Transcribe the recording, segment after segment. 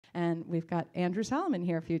And we've got Andrew Solomon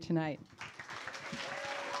here for you tonight.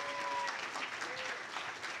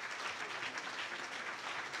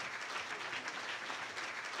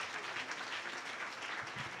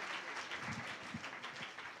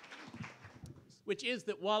 Which is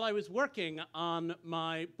that while I was working on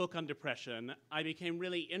my book on depression, I became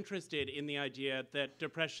really interested in the idea that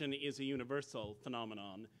depression is a universal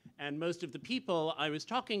phenomenon. And most of the people I was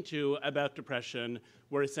talking to about depression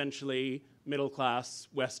were essentially middle-class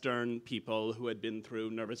Western people who had been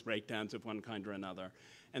through nervous breakdowns of one kind or another.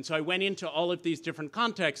 And so I went into all of these different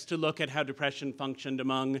contexts to look at how depression functioned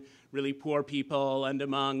among really poor people and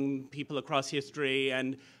among people across history.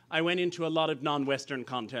 And I went into a lot of non-Western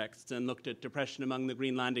contexts and looked at depression among the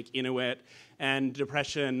Greenlandic Inuit and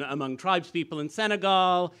depression among tribespeople in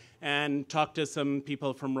Senegal and talked to some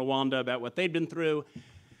people from Rwanda about what they'd been through.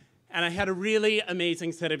 And I had a really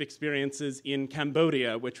amazing set of experiences in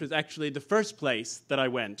Cambodia, which was actually the first place that I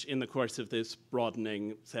went in the course of this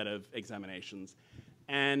broadening set of examinations.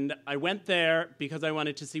 And I went there because I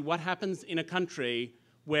wanted to see what happens in a country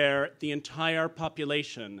where the entire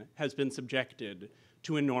population has been subjected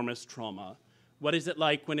to enormous trauma. What is it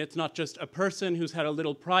like when it's not just a person who's had a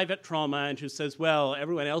little private trauma and who says, well,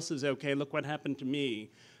 everyone else is okay, look what happened to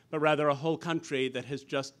me, but rather a whole country that has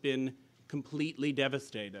just been completely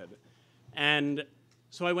devastated. And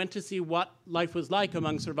so I went to see what life was like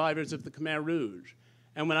among survivors of the Khmer Rouge.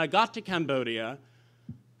 And when I got to Cambodia,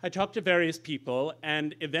 I talked to various people,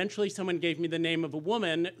 and eventually someone gave me the name of a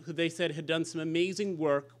woman who they said had done some amazing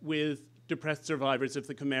work with depressed survivors of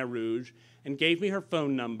the Khmer Rouge, and gave me her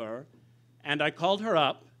phone number. And I called her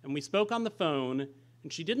up, and we spoke on the phone,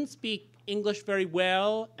 and she didn't speak English very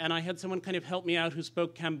well, and I had someone kind of help me out who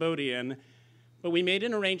spoke Cambodian. But we made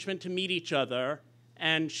an arrangement to meet each other,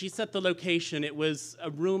 and she set the location. It was a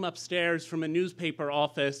room upstairs from a newspaper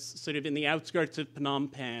office, sort of in the outskirts of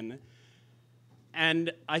Phnom Penh.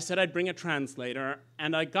 And I said I'd bring a translator,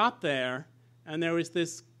 and I got there, and there was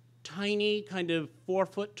this tiny, kind of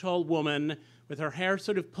 4-foot-tall woman with her hair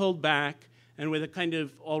sort of pulled back, and with a kind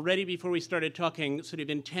of, already before we started talking, sort of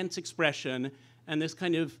intense expression, and this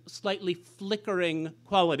kind of slightly flickering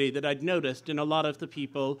quality that I'd noticed in a lot of the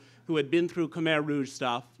people who had been through Khmer Rouge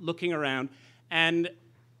stuff, looking around. And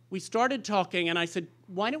we started talking, and I said,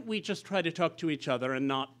 why don't we just try to talk to each other and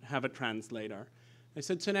not have a translator? I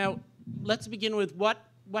said, so now, let's begin with what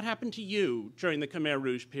happened to you during the Khmer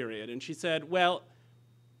Rouge period? And she said, well,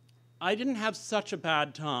 I didn't have such a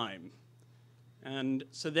bad time. And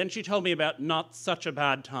so then she told me about not such a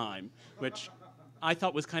bad time, which I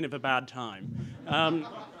thought was kind of a bad time.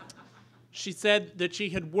 She said that she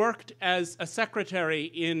had worked as a secretary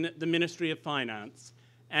in the Ministry of Finance,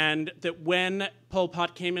 and that when Pol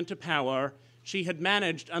Pot came into power, she had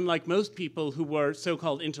managed, unlike most people who were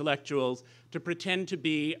so-called intellectuals, to pretend to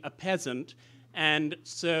be a peasant, and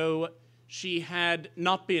so she had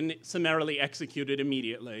not been summarily executed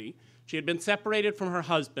immediately. She had been separated from her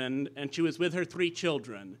husband, and she was with her 3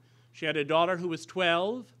 children. She had a daughter who was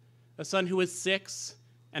 12, a son who was 6,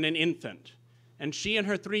 and an infant. And she and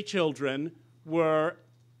her 3 children were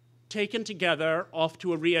taken together off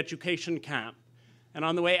to a re-education camp. And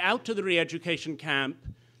on the way out to the re-education camp,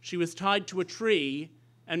 she was tied to a tree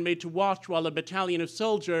and made to watch while a battalion of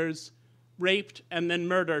soldiers raped and then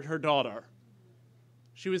murdered her daughter.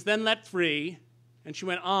 She was then let free, and she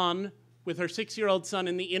went on with her 6-year-old son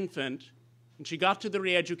and the infant, and she got to the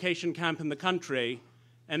re-education camp in the country,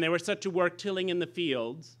 and they were set to work tilling in the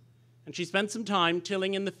fields. And she spent some time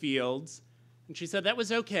tilling in the fields, and she said that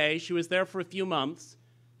was okay. She was there for a few months,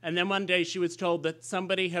 and then one day she was told that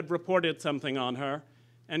somebody had reported something on her,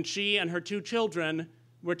 and she and her 2 children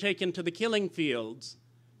were taken to the killing fields,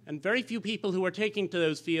 and very few people who were taken to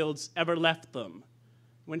those fields ever left them.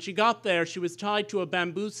 When she got there, she was tied to a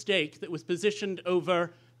bamboo stake that was positioned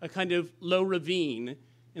over a kind of low ravine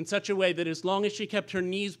in such a way that as long as she kept her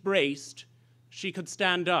knees braced, she could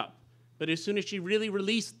stand up. But as soon as she really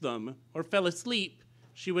released them or fell asleep,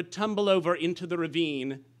 she would tumble over into the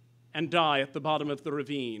ravine and die at the bottom of the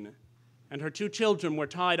ravine. And her 2 children were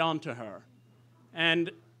tied onto her.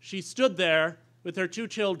 And she stood there with her 2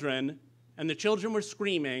 children, and the children were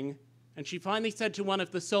screaming, and she finally said to one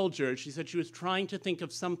of the soldiers, she said she was trying to think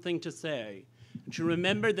of something to say. And she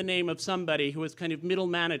remembered the name of somebody who was kind of middle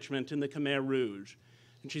management in the Khmer Rouge.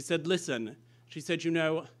 And she said, listen, she said, you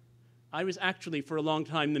know, I was actually for a long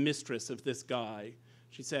time the mistress of this guy.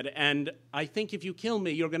 She said, and I think if you kill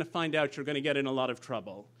me, you're going to find out you're going to get in a lot of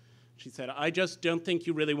trouble. She said, I just don't think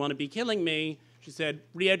you really want to be killing me. She said,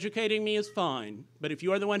 re-educating me is fine, but if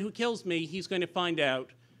you're the one who kills me, he's going to find out,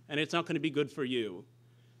 and it's not going to be good for you.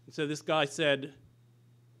 And so this guy said,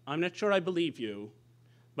 I'm not sure I believe you,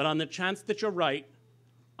 But on the chance that you're right,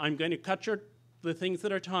 I'm going to cut the things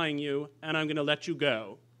that are tying you, and I'm going to let you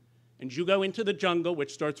go. And you go into the jungle,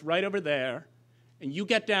 which starts right over there, and you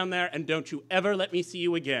get down there, and don't you ever let me see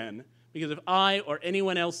you again, because if I or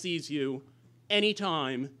anyone else sees you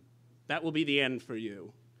anytime, that will be the end for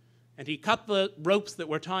you. And he cut the ropes that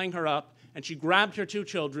were tying her up, and she grabbed her 2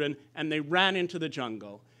 children, and they ran into the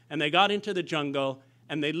jungle. And they got into the jungle,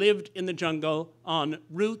 and they lived in the jungle on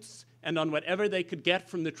roots and on whatever they could get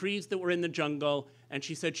from the trees that were in the jungle. And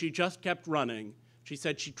she said she just kept running. She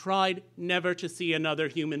said she tried never to see another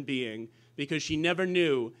human being because she never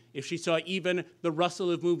knew, if she saw even the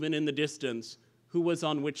rustle of movement in the distance, who was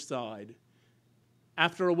on which side.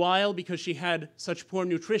 After a while, because she had such poor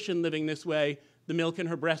nutrition living this way, the milk in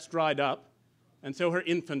her breast dried up, and so her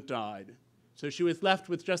infant died. So she was left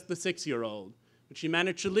with just the 6-year-old. But she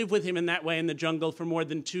managed to live with him in that way in the jungle for more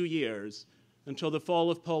than 2 years, until the fall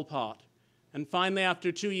of Pol Pot. And finally,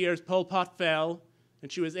 after 2 years, Pol Pot fell,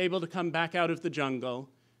 and she was able to come back out of the jungle.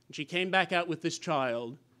 And she came back out with this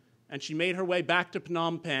child, and she made her way back to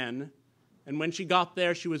Phnom Penh. And when she got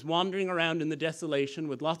there, she was wandering around in the desolation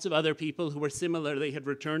with lots of other people who were similar. They had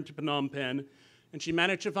returned to Phnom Penh. And she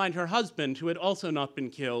managed to find her husband, who had also not been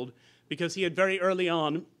killed, because he had very early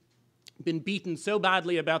on been beaten so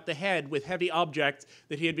badly about the head with heavy objects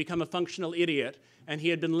that he had become a functional idiot, and he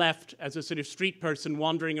had been left as a sort of street person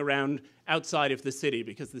wandering around outside of the city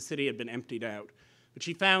because the city had been emptied out. But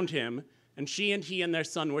she found him, and he and their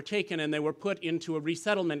son were taken, and they were put into a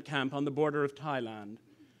resettlement camp on the border of Thailand.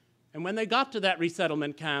 And when they got to that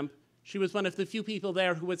resettlement camp, she was one of the few people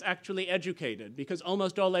there who was actually educated, because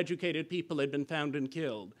almost all educated people had been found and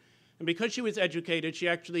killed. And because she was educated, she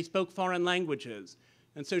actually spoke foreign languages.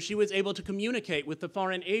 And so she was able to communicate with the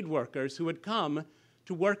foreign aid workers who had come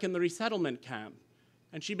to work in the resettlement camp.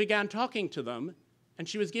 And she began talking to them, and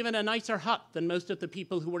she was given a nicer hut than most of the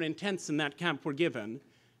people who were in tents in that camp were given.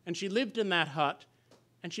 And she lived in that hut,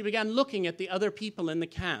 and she began looking at the other people in the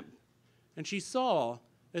camp. And she saw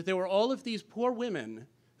that there were all of these poor women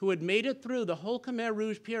who had made it through the whole Khmer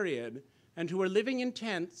Rouge period, and who were living in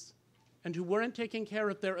tents, and who weren't taking care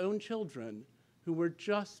of their own children, who were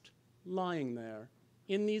just lying there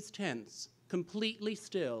in these tents, completely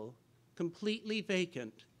still, completely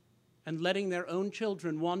vacant, and letting their own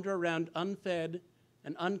children wander around unfed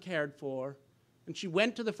and uncared for. And she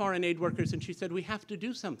went to the foreign aid workers and she said, we have to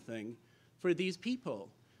do something for these people.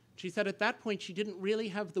 She said at that point she didn't really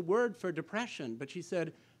have the word for depression, but she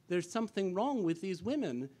said, there's something wrong with these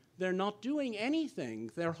women. They're not doing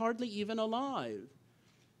anything. They're hardly even alive.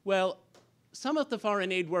 Well, some of the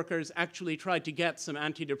foreign aid workers actually tried to get some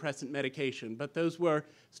antidepressant medication, but those were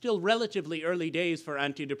still relatively early days for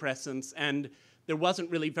antidepressants, and there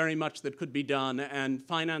wasn't really very much that could be done, and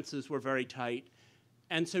finances were very tight.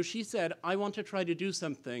 And so she said, I want to try to do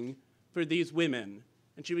something for these women.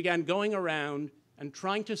 And she began going around and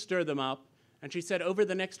trying to stir them up, and she said over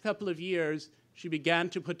the next couple of years, she began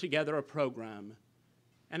to put together a program.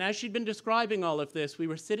 And as she'd been describing all of this, we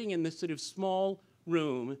were sitting in this sort of small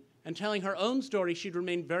room, and telling her own story, she'd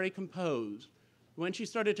remained very composed. When she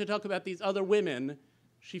started to talk about these other women,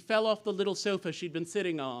 she fell off the little sofa she'd been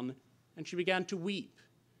sitting on, and she began to weep.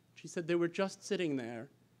 She said they were just sitting there,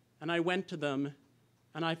 and I went to them,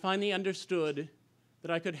 and I finally understood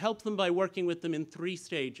that I could help them by working with them in 3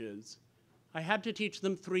 stages. I had to teach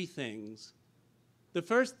them 3 things. The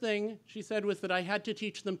first thing, she said, was that I had to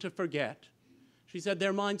teach them to forget. She said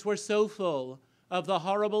their minds were so full of the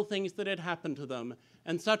horrible things that had happened to them,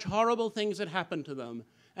 and such horrible things had happened to them.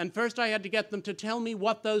 And first I had to get them to tell me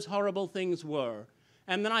what those horrible things were.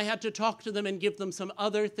 And then I had to talk to them and give them some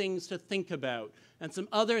other things to think about and some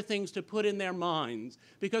other things to put in their minds,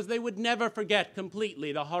 because they would never forget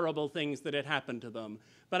completely the horrible things that had happened to them.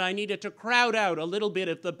 But I needed to crowd out a little bit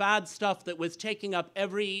of the bad stuff that was taking up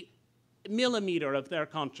every millimeter of their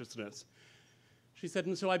consciousness. She said,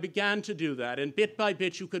 and so I began to do that, and bit by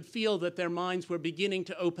bit you could feel that their minds were beginning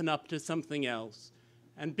to open up to something else.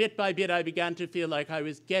 And bit by bit I began to feel like I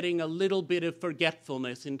was getting a little bit of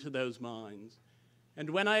forgetfulness into those minds.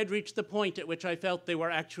 And when I had reached the point at which I felt they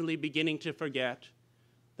were actually beginning to forget,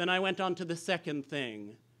 then I went on to the second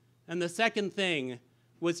thing. And the second thing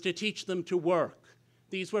was to teach them to work.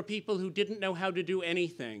 These were people who didn't know how to do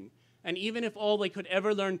anything. And even if all they could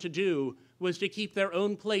ever learn to do was to keep their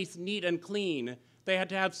own place neat and clean, they had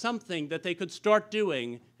to have something that they could start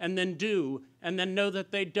doing and then do and then know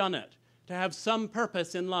that they'd done it, to have some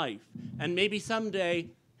purpose in life. And maybe someday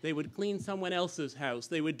they would clean someone else's house.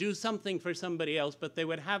 They would do something for somebody else, but they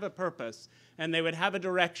would have a purpose, and they would have a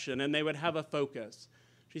direction, and they would have a focus.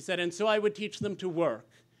 She said, and so I would teach them to work.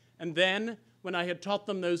 And then, when I had taught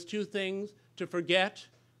them those 2 things, to forget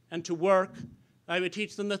and to work, I would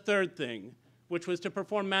teach them the third thing, which was to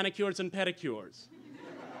perform manicures and pedicures.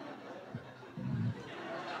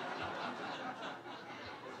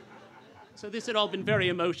 So this had all been very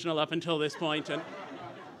emotional up until this point, and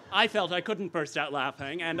I felt I couldn't burst out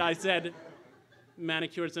laughing, and I said,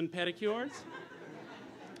 manicures and pedicures?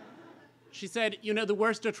 She said, you know, the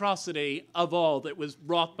worst atrocity of all that was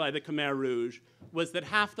wrought by the Khmer Rouge was that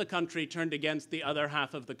half the country turned against the other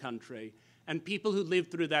half of the country. And people who lived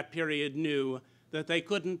through that period knew that they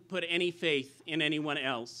couldn't put any faith in anyone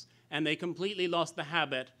else. And they completely lost the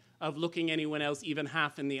habit of looking anyone else even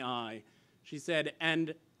half in the eye. She said,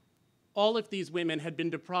 and all of these women had been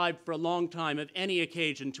deprived for a long time of any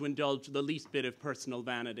occasion to indulge the least bit of personal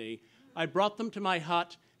vanity. I brought them to my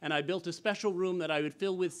hut, and I built a special room that I would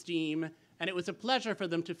fill with steam, and it was a pleasure for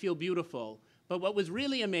them to feel beautiful. But what was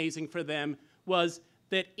really amazing for them was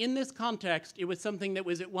that in this context, it was something that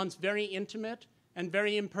was at once very intimate and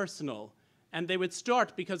very impersonal. And they would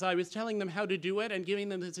start, because I was telling them how to do it and giving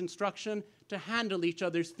them this instruction, to handle each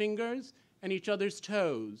other's fingers and each other's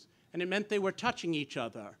toes. And it meant they were touching each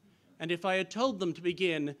other. And if I had told them to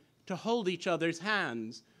begin to hold each other's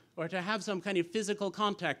hands or to have some kind of physical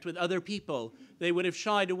contact with other people, they would have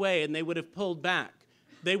shied away and they would have pulled back.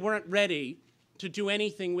 They weren't ready to do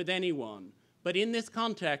anything with anyone. But in this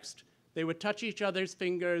context, they would touch each other's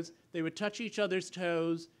fingers, they would touch each other's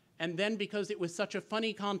toes, and then because it was such a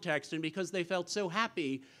funny context and because they felt so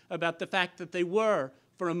happy about the fact that they were,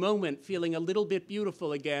 for a moment, feeling a little bit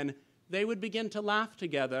beautiful again, they would begin to laugh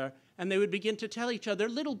together and they would begin to tell each other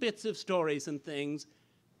little bits of stories and things.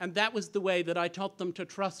 And that was the way that I taught them to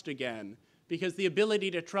trust again, because the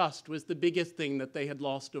ability to trust was the biggest thing that they had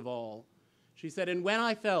lost of all. She said, and when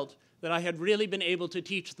I felt that I had really been able to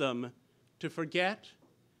teach them to forget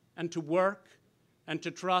and to work and to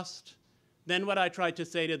trust, then what I tried to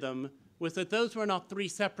say to them was that those were not three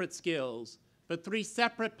separate skills, but three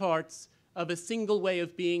separate parts of a single way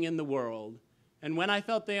of being in the world. And when I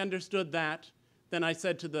felt they understood that, then I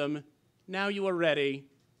said to them, now you are ready,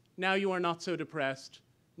 now you are not so depressed,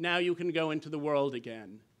 now you can go into the world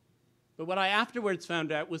again. But what I afterwards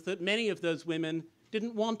found out was that many of those women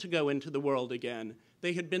didn't want to go into the world again.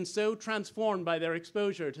 They had been so transformed by their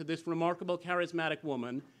exposure to this remarkable, charismatic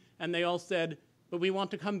woman, and they all said, but we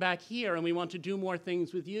want to come back here and we want to do more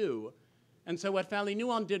things with you. And so what Phali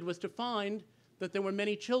Nguyen did was to find that there were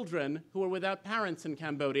many children who were without parents in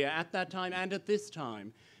Cambodia at that time and at this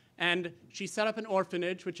time. And she set up an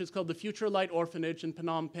orphanage, which is called the Future Light Orphanage in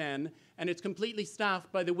Phnom Penh, and it's completely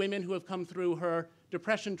staffed by the women who have come through her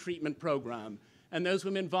depression treatment program. And those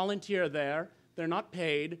women volunteer there. They're not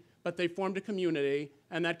paid, but they formed a community,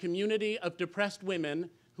 and that community of depressed women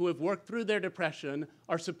who have worked through their depression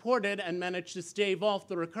are supported and managed to stave off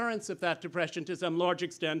the recurrence of that depression to some large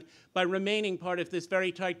extent by remaining part of this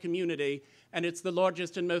very tight community, and it's the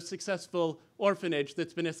largest and most successful orphanage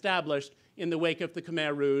that's been established in the wake of the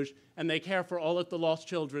Khmer Rouge, and they care for all of the lost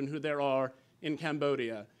children who there are in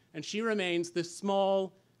Cambodia. And she remains this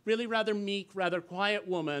small, really rather meek, rather quiet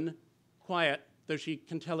woman, quiet, though she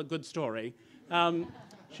can tell a good story.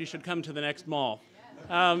 She should come to the next Moth.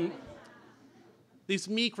 This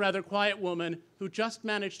meek, rather quiet woman who just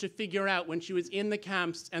managed to figure out when she was in the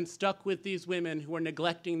camps and stuck with these women who were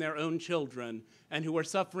neglecting their own children and who were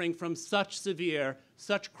suffering from such severe,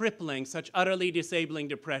 such crippling, such utterly disabling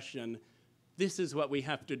depression. This is what we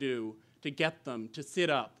have to do to get them to sit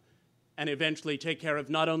up and eventually take care of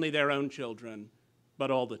not only their own children, but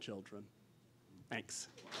all the children. Thanks.